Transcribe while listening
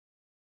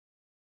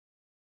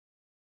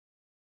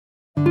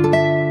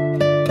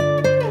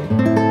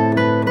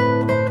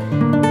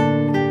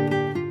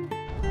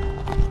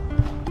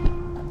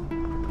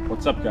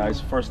up,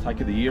 guys? First hike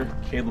of the year,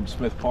 Caleb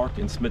Smith Park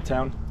in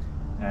Smithtown.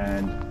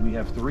 And we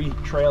have 3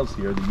 trails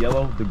here, the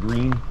yellow, the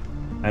green,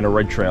 and a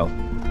red trail.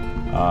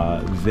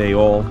 They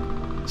all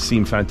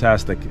seem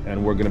fantastic,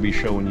 and we're gonna be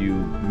showing you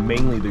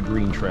mainly the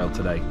green trail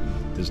today.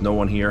 There's no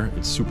one here,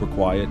 it's super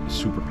quiet,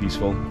 super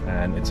peaceful,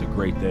 and it's a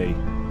great day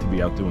to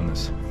be out doing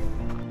this.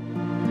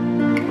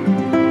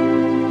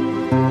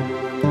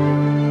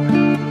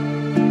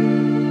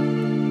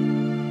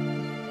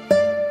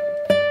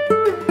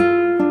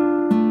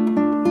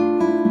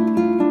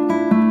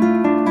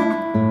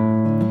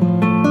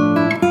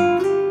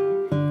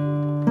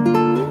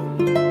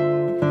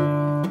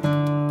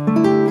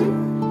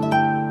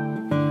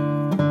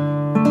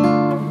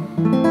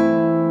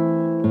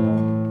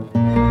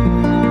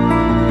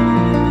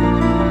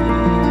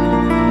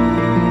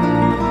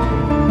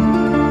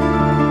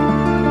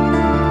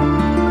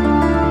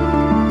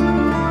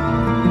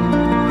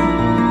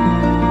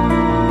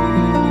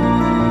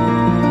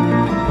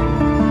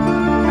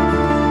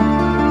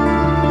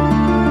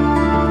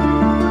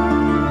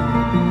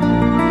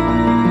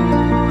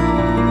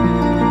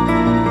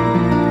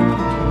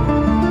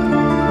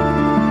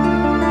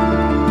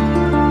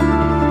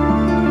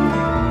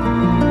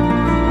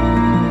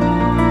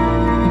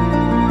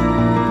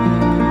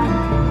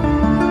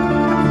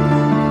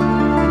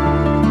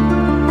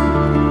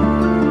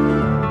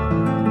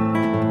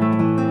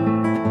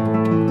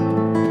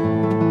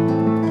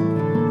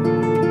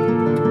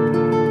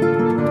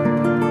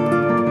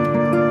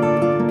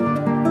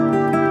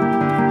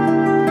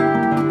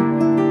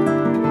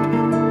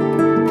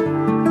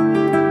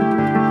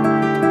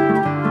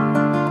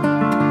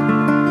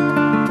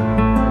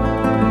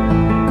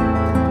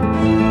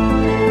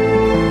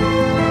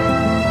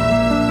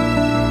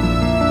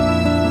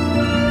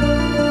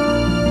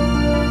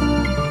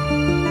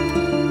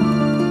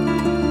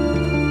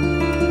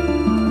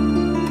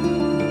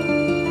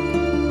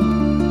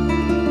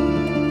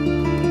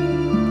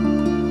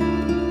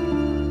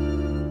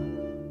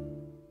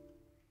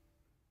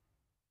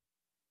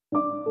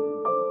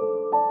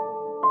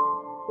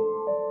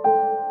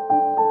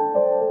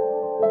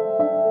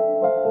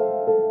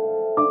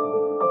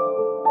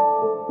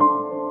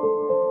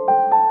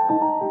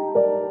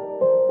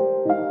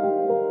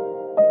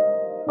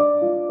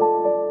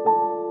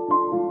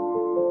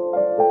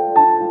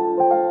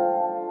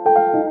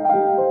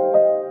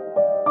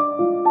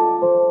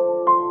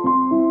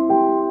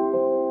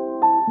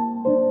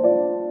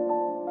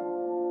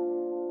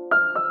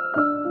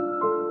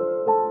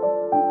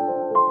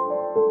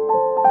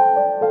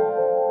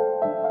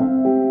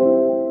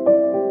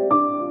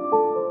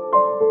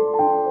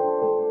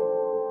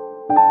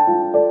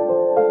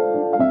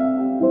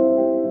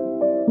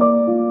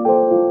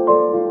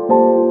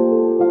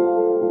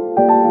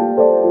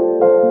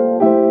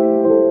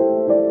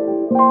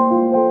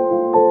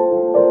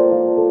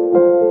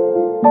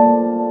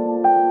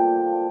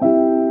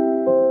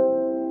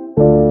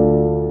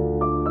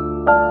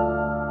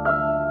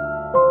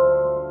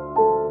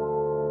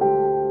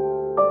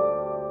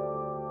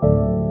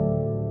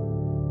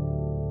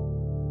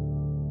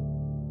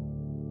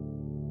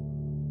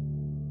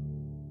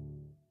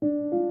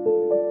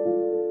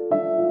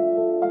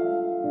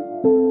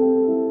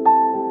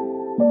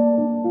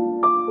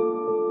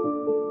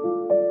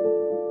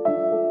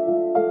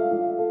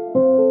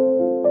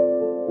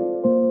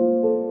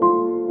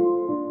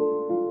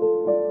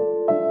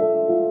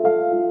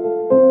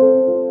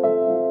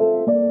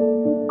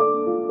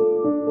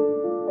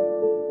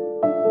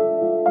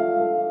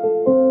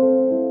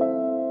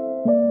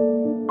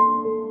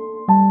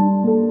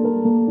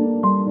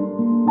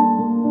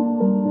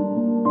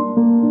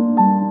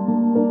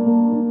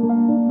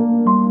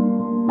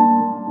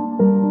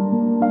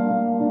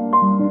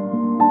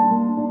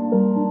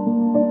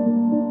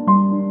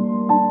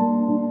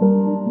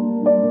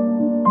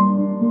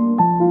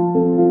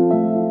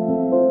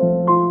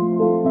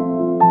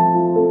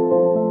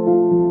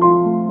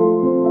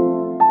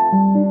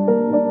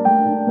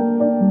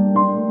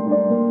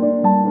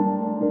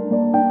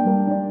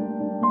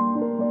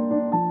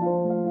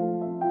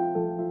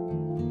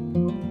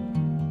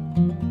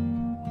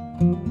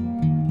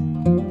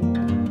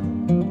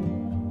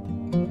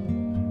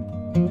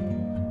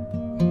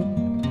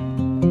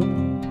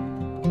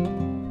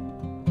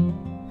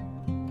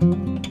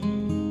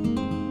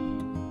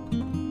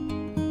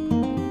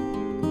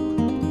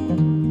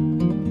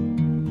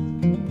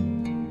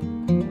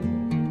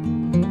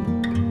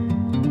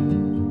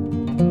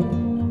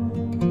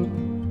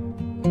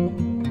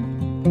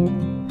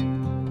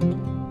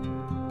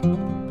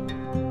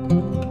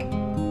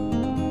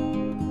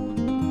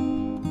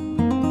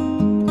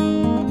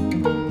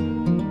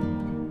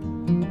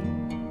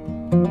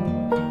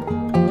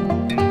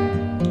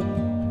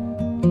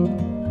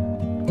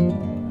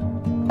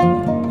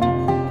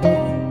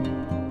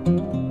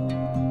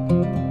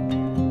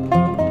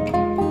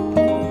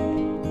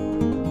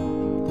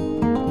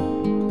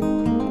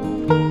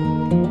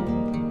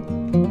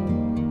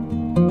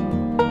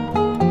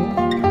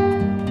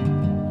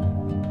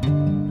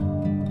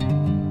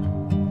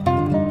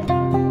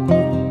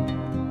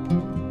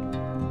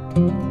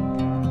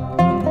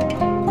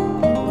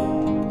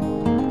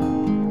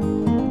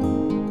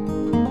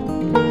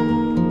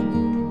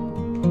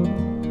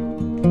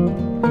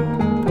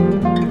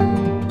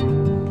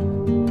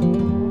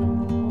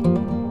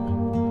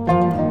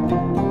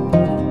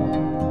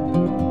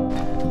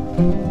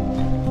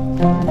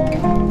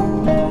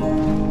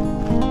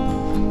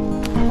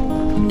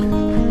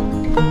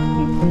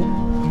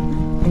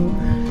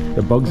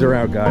 Bugs are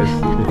out, guys.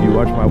 If you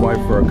watch my wife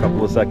for a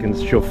couple of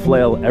seconds, she'll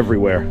flail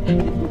everywhere.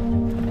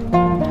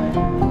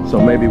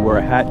 So maybe wear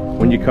a hat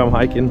when you come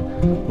hiking.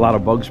 A lot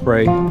of bug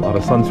spray, a lot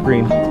of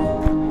sunscreen,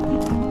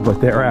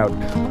 but they're out.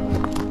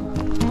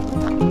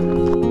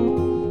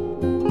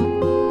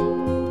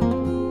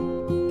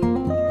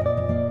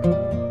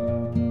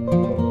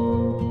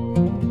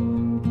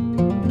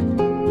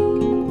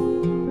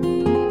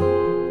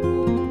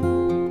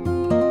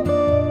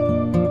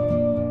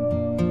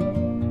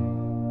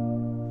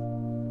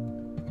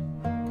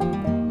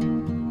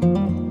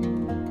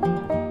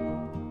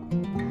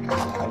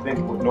 I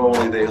think what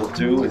normally they'll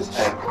do is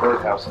hang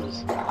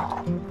birdhouses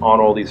on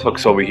all these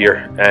hooks over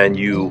here, and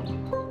you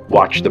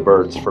watch the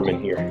birds from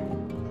in here.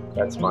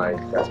 That's my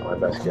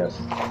best guess.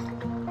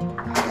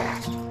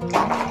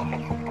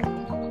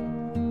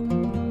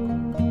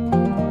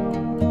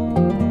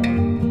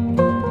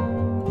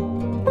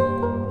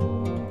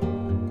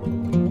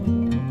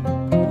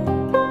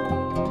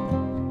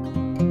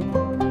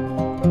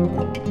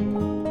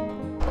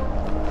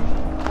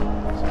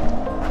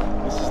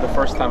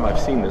 First time I've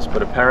seen this,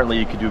 but apparently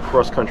you could do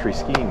cross-country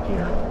skiing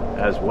here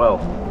as well.